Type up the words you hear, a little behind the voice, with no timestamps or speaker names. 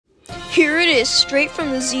Here it is, straight from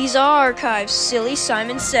the Ziza archives, Silly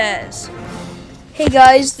Simon Says. Hey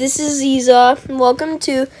guys, this is Ziza, and welcome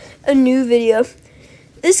to a new video.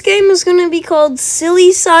 This game is going to be called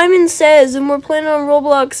Silly Simon Says, and we're playing on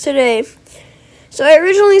Roblox today. So I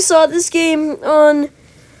originally saw this game on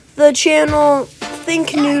the channel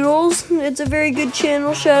Think Noodles. It's a very good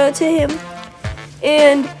channel, shout out to him.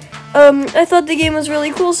 And I thought the game was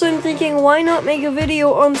really cool, so I'm thinking, why not make a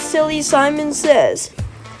video on Silly Simon Says?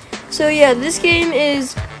 So yeah, this game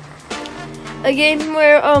is a game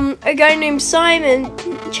where a guy named Simon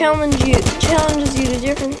challenges you to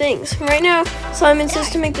different things. Right now, Simon says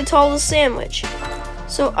to make the tallest sandwich.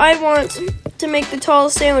 So I want to make the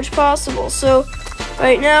tallest sandwich possible. So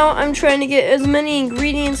right now, I'm trying to get as many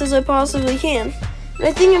ingredients as I possibly can. And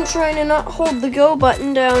I think I'm trying to not hold the go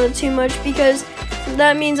button down too much, because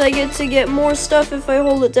that means I get to get more stuff if I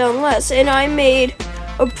hold it down less. And I made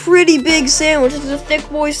a pretty big sandwich. It's a thick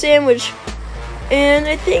boy sandwich. And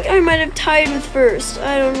I think I might have tied with first.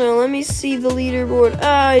 I don't know. Let me see the leaderboard.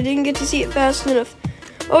 I didn't get to see it fast enough.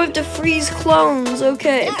 Oh, I have to freeze clones.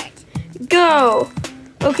 Okay. Go.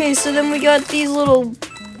 Okay, so then we got these little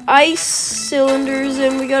ice cylinders,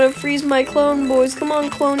 and we gotta freeze my clone boys. Come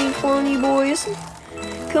on, clony boys.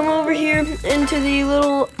 Come over here into the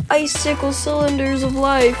little icicle cylinders of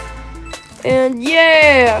life. And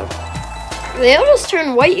yeah! They all just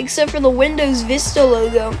turn white except for the Windows Vista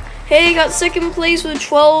logo. Hey, I got second place with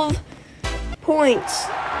 12 points.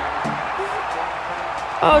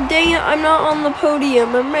 Oh, dang it, I'm not on the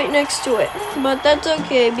podium. I'm right next to it. But that's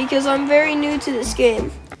okay, because I'm very new to this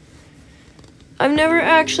game. I've never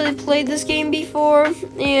actually played this game before.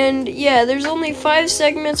 And yeah, there's only 5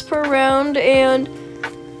 segments per round. And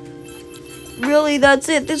really, that's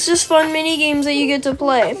it. It's just fun mini games that you get to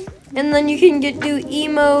play. And then you can do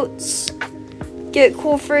emotes. Get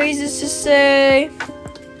cool phrases to say.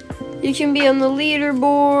 You can be on the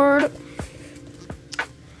leaderboard.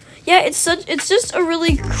 Yeah, it's just a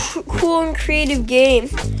really cool and creative game.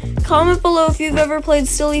 Comment below if you've ever played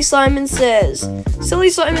Silly Simon Says. Silly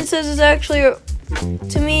Simon Says is actually,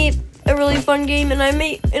 to me, a really fun game, and I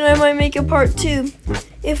might make a part 2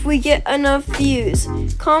 if we get enough views.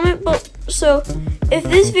 Comment below. So if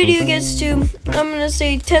this video gets to, I'm gonna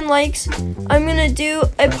say 10 likes, I'm gonna do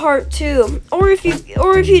a part 2. Or if you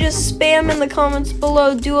just spam in the comments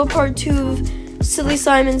below, do a part 2 of Silly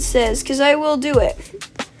Simon Says, because I will do it.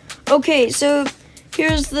 Okay, so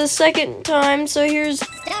here's the second time. So here's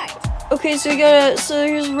okay. So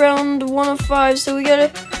here's round 1 of 5. So we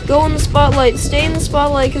gotta go in the spotlight, stay in the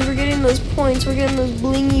spotlight, because we're getting those points. We're getting those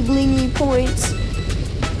blingy points,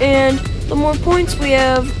 and the more points we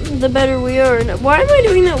have, the better we are. And why am I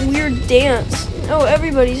doing that weird dance? Oh,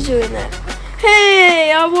 everybody's doing that.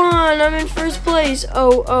 Hey, I won. I'm in first place.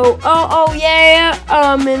 Oh, yeah.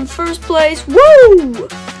 I'm in first place. Woo!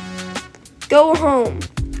 Go home.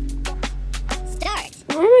 Start.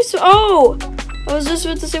 What am I I was just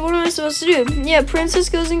about to say, what am I supposed to do? Yeah, princess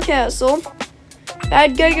goes in castle.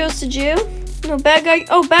 Bad guy goes to jail. No, bad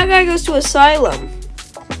guy goes to asylum.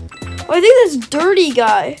 Oh, I think that's dirty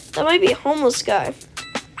guy. That might be homeless guy.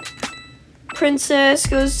 Princess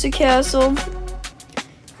goes to castle.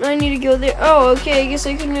 I need to go there. Oh, okay. I guess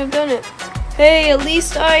I couldn't have done it. Hey, at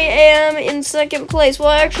least I am in second place. Well,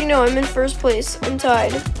 actually, no. I'm in first place. I'm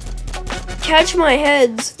tied. Catch my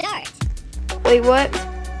heads. Wait, what?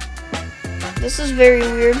 This is very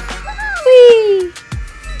weird. Whee!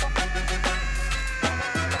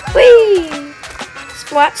 Whee!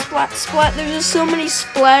 Splat, splat, splat. There's just so many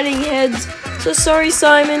splatting heads. So sorry,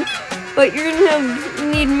 Simon, but you're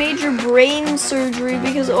gonna need major brain surgery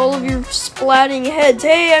because all of your splatting heads.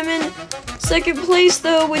 Hey, I'm in second place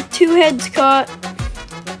though with 2 heads caught.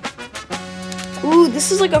 Ooh,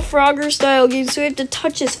 this is like a Frogger style game, so we have to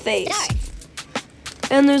touch his face.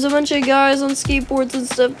 And there's a bunch of guys on skateboards and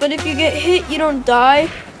stuff, but if you get hit, you don't die.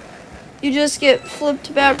 You just get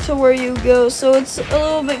flipped back to where you go, so it's a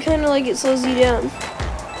little bit kind of like it slows you down.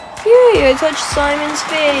 Yay, I touched Simon's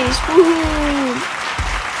face.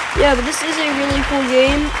 Woohoo! Yeah, but this is a really cool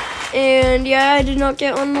game. And yeah, I did not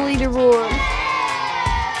get on the leaderboard.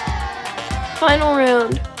 Final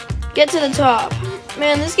round. Get to the top.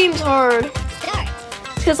 Man, this game's hard.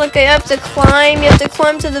 Because like you have to climb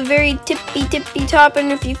to the very tippy top,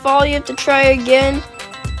 and if you fall, you have to try again.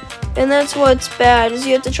 And that's what's bad, is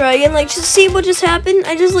you have to try again. Like, just see what just happened?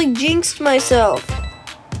 I just like jinxed myself.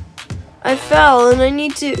 I fell, and I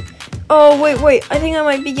need to... Oh, wait. I think I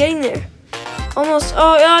might be getting there. Almost.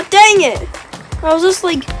 Oh, dang it. I was just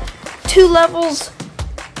like 2 levels,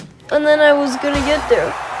 and then I was gonna get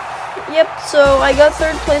there. Yep, so I got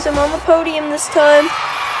 3rd place. I'm on the podium this time.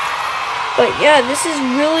 But yeah, this is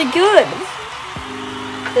really good.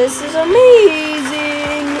 This is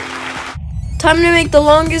amazing. Time to make the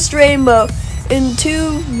longest rainbow. In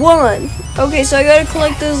 2, 1. Okay, so I gotta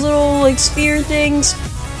collect those little like sphere things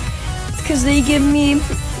because they give me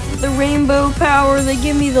the rainbow power. They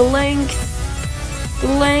give me the length,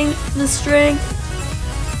 the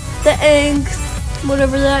strength, the length,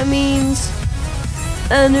 whatever that means,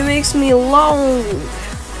 and it makes me long.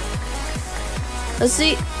 Let's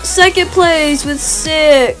see, second place with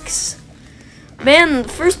 6. Man,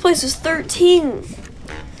 first place is 13.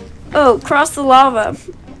 Oh, cross the lava.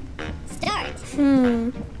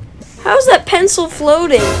 How's that pencil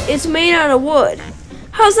floating? It's made out of wood.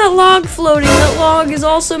 How's that log floating? That log is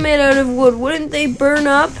also made out of wood. Wouldn't they burn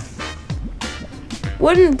up?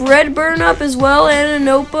 Wouldn't bread burn up as well, and a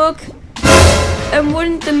notebook? And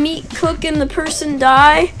wouldn't the meat cook and the person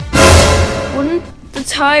die? Wouldn't the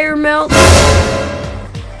tire melt?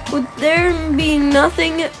 Would there be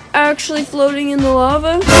nothing actually floating in the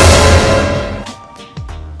lava?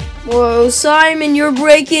 Whoa, Simon, you're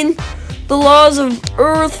breaking the laws of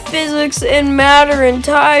earth, physics, and matter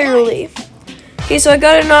entirely. Okay, so I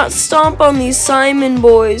gotta not stomp on these Simon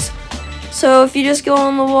boys. So if you just go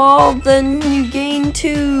on the wall, then you gain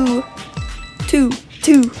 2. 2,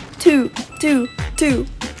 2, 2, 2, 2.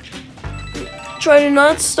 Try to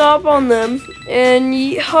not stop on them, and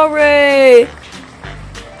hooray!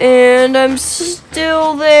 And I'm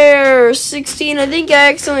still there. 16. I think I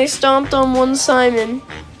accidentally stomped on one Simon.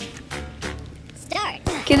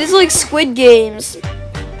 Okay, this is like Squid Games.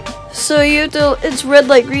 So you have to, it's red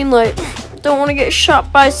light, green light. Don't want to get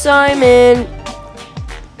shot by Simon.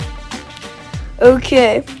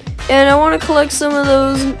 Okay, and I want to collect some of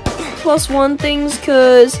those +1 things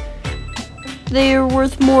because they are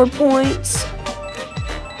worth more points.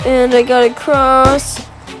 And I gotta cross.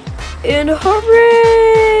 And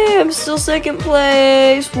hooray! I'm still second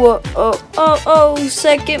place. Whoa, oh,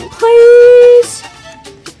 second place.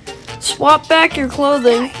 Swap back your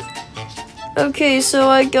clothing. Okay, so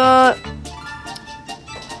I got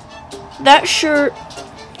that shirt.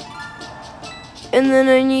 And then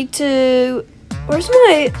I need to, where's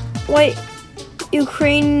my white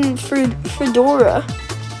Ukraine fedora?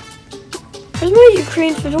 Where's my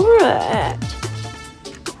Ukraine fedora at?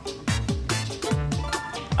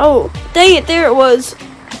 Oh, dang it, there it was.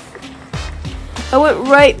 I went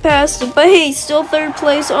right past it, but hey, still third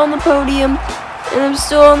place on the podium. And I'm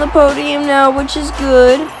still on the podium now, which is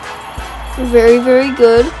good. Very, very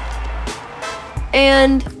good.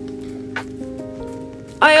 And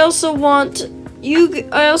I also want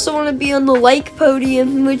to be on the like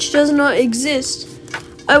podium, which does not exist.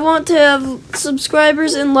 I want to have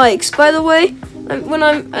subscribers and likes. By the way,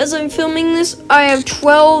 as I'm filming this, I have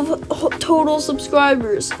 12 total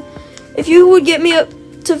subscribers. If you would get me up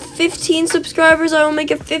to 15 subscribers, I will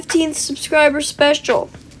make a 15th subscriber special.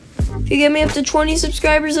 If you get me up to 20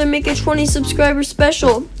 subscribers, I make a 20 subscriber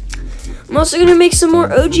special. I'm also gonna make some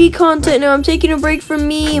more OG content now. I'm taking a break from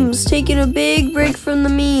memes, taking a big break from the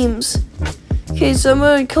memes. Okay, so I'm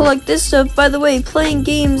gonna collect this stuff. By the way, playing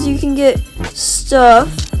games, you can get stuff.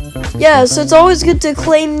 Yeah, so it's always good to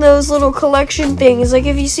claim those little collection things. Like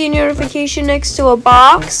if you see a notification next to a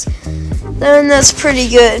box, then that's pretty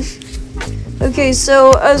good. Okay,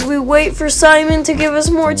 so as we wait for Simon to give us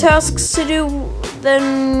more tasks to do,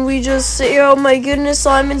 then we just say, oh my goodness,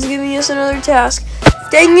 Simon's giving us another task.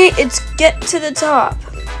 Dang it, it's get to the top.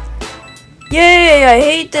 Yay, I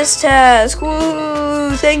hate this task.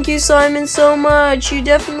 Woo, thank you, Simon, so much. You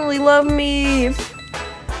definitely love me.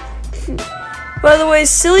 By the way,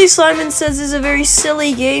 Silly Simon Says is a very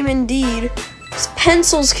silly game indeed.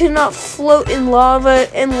 Pencils cannot float in lava,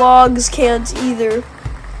 and logs can't either.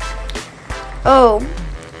 Oh,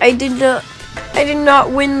 I did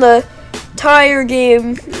not win the tire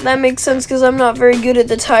game. That makes sense because I'm not very good at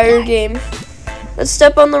the tire game. Let's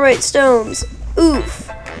step on the right stones. Oof.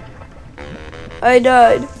 I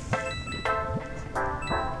died.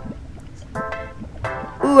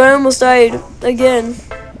 Ooh, I almost died again.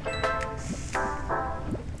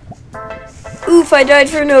 Oof, I died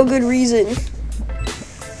for no good reason.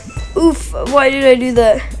 Oof, why did I do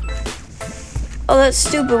that? Oh, that's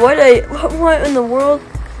stupid. What in the world?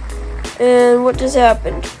 And what just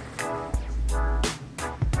happened?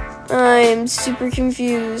 I'm super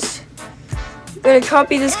confused. Gotta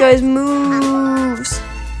copy this guy's moves.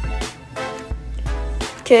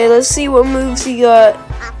 Okay, let's see what moves he got.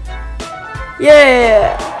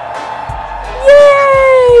 Yeah!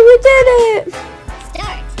 Yay! We did it!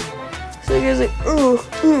 So he goes like,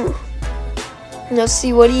 ooh. Let's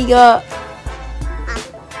see what he got.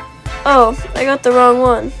 Oh, I got the wrong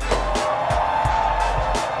one.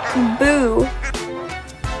 Boo.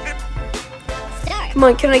 Come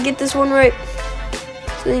on, can I get this one right?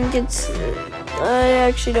 I think it's... I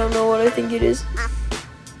actually don't know what I think it is.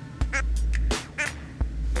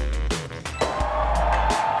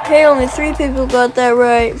 Hey, only 3 people got that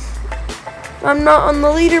right. I'm not on the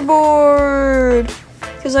leaderboard.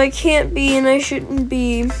 Because I can't be and I shouldn't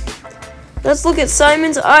be. Let's look at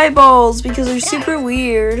Simon's eyeballs because they're super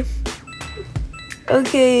weird.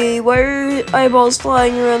 Okay, why are eyeballs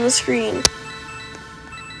flying around the screen?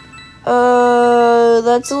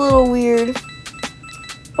 That's a little weird.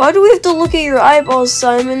 Why do we have to look at your eyeballs,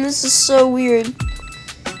 Simon? This is so weird.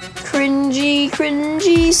 Cringy,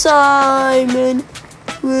 cringy Simon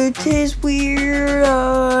with his weird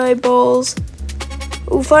eyeballs.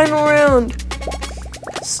 Oh, final round.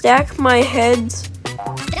 Stack my heads.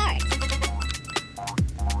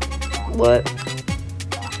 What?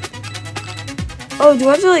 Oh, do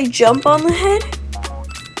I have to like jump on the head?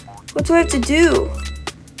 What do I have to do?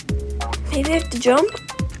 Maybe I have to jump?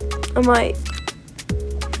 I might.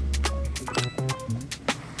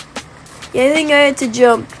 Yeah, I think I had to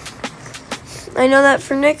jump. I know that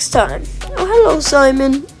for next time. Oh, hello,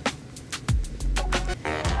 Simon.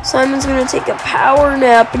 Simon's gonna take a power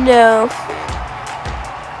nap now.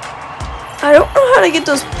 I don't know how to get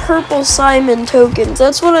those purple Simon tokens.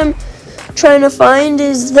 That's what I'm trying to find,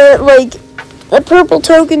 is that like the purple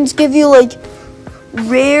tokens give you like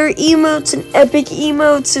rare emotes and epic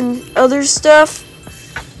emotes and other stuff.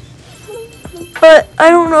 But I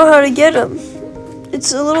don't know how to get them.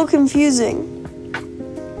 It's a little confusing.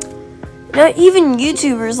 Not even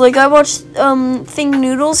YouTubers, like I watched Think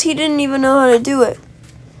Noodles, he didn't even know how to do it.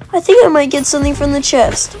 I think I might get something from the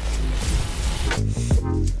chest.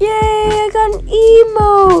 Yay, I got an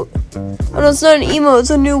emote! Oh no, it's not an emote, it's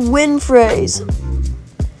a new win phrase.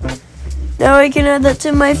 Now I can add that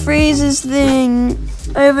to my phrases thing.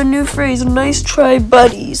 I have a new phrase, nice try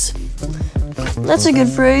buddies. That's a good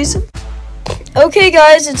phrase. Okay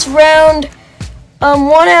guys, it's round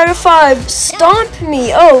 1 out of 5. Stomp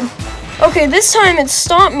me. Oh, okay, this time it's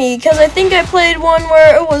stomp me because I think I played one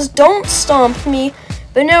where it was don't stomp me,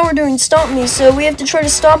 but now we're doing stomp me, so we have to try to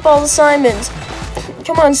stomp all the Simons.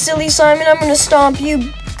 Come on, silly Simon, I'm gonna stomp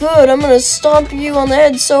you good. I'm gonna stomp you on the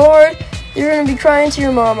head so hard, you're gonna be crying to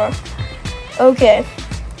your mama. Okay.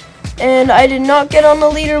 And I did not get on the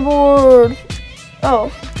leaderboard.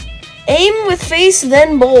 Oh. Aim with face,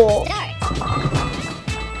 then bowl.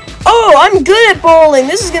 Oh, I'm good at bowling.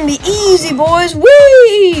 This is gonna be easy, boys.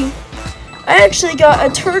 Whee! I actually got a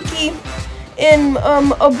turkey in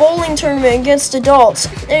a bowling tournament against adults.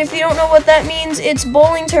 And if you don't know what that means, it's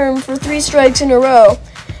bowling term for 3 strikes in a row.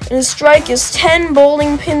 And a strike is 10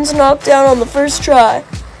 bowling pins knocked down on the first try.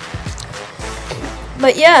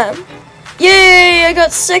 But yeah. Yay, I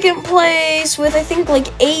got second place with I think like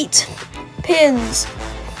 8 pins.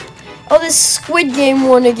 Oh, this Squid Game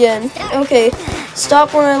one again. Okay,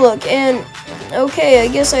 stop when I look. And okay, I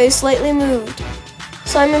guess I slightly moved.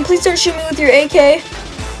 Simon, please don't shoot me with your AK.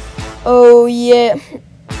 Oh yeah.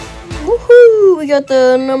 Woohoo! We got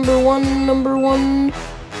the number one.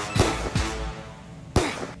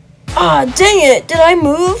 Ah, dang it! Did I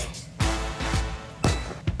move?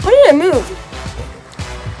 How did I move?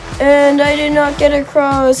 And I did not get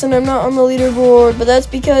across, and I'm not on the leaderboard, but that's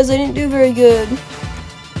because I didn't do very good.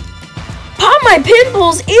 Pop my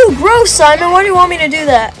pimples! Ew, gross, Simon. Why do you want me to do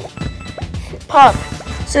that? Pop.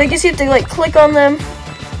 So I guess you have to like click on them.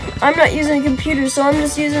 I'm not using a computer, so I'm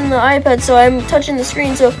just using the iPad, so I'm touching the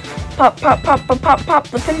screen, so pop, pop, pop, pop, pop, pop.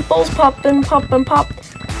 The pimples pop and pop and pop.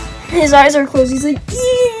 His eyes are closed. He's like,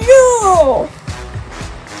 ew!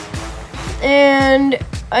 And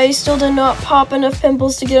I still did not pop enough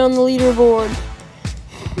pimples to get on the leaderboard.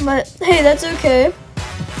 But hey, that's okay.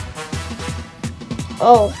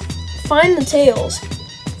 Oh, find the tails.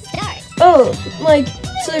 Oh, like,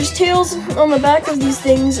 so there's tails on the back of these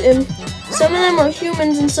things, and some of them are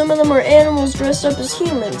humans and some of them are animals dressed up as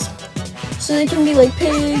humans. So they can be like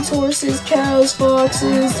pigs, horses, cows,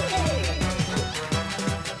 foxes,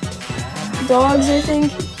 dogs, I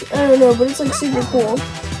think. I don't know, but it's like super cool.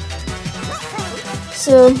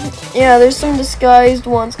 So, yeah, there's some disguised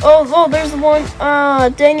ones. Oh, there's the one. Ah,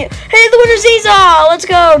 dang it. Hey, the winner's Ziza! Let's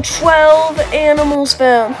go. 12 animals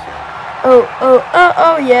found.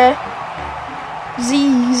 Oh, yeah.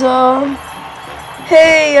 Ziza.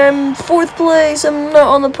 Hey, I'm 4th place. I'm not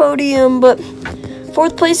on the podium, but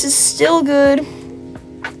 4th place is still good.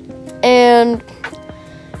 And,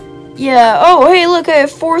 yeah. Oh, hey, look, I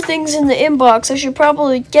have 4 things in the inbox. I should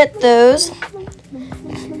probably get those,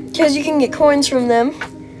 because you can get coins from them.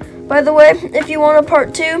 By the way, if you want a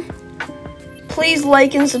part 2, please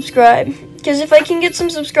like and subscribe. Because if I can get some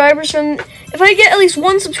subscribers if I get at least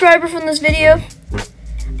 1 subscriber from this video,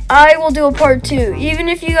 I will do a part 2. Even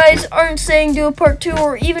if you guys aren't saying do a part 2,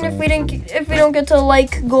 or even if we don't get to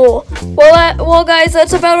like goal. Well, guys,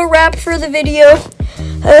 that's about a wrap for the video.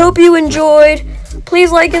 I hope you enjoyed.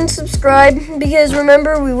 Please like and subscribe, because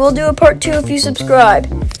remember, we will do a part 2 if you subscribe.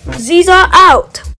 Ziza out.